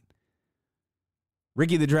 tonight.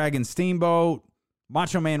 Ricky the Dragon Steamboat,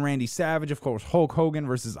 Macho Man Randy Savage, of course, Hulk Hogan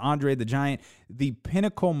versus Andre the Giant. The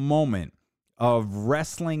pinnacle moment of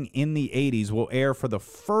wrestling in the 80s will air for the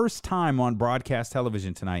first time on broadcast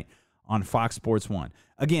television tonight on Fox Sports 1.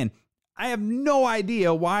 Again, I have no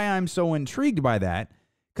idea why I'm so intrigued by that,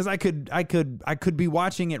 because I could be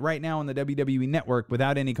watching it right now on the WWE Network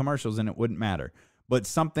without any commercials and it wouldn't matter. But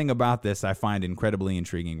something about this I find incredibly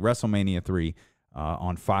intriguing. WrestleMania 3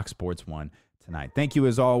 on Fox Sports 1 tonight. Thank you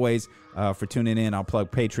as always for tuning in. I'll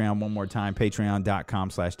plug Patreon one more time,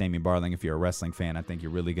 patreon.com/Damian Barling. If you're a wrestling fan, I think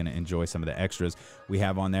you're really going to enjoy some of the extras we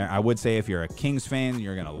have on there. I would say if you're a Kings fan,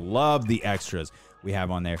 you're going to love the extras we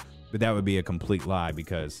have on there, but that would be a complete lie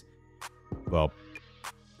because, well,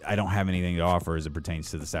 I don't have anything to offer as it pertains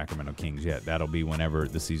to the Sacramento Kings yet. That'll be whenever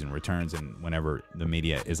the season returns and whenever the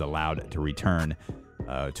media is allowed to return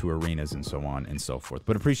to arenas and so on and so forth.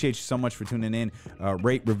 But appreciate you so much for tuning in.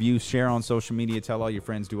 Rate, review, share on social media, tell all your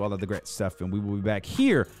friends, do all of the great stuff, and we will be back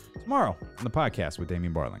here tomorrow on the podcast with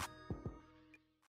Damian Barling.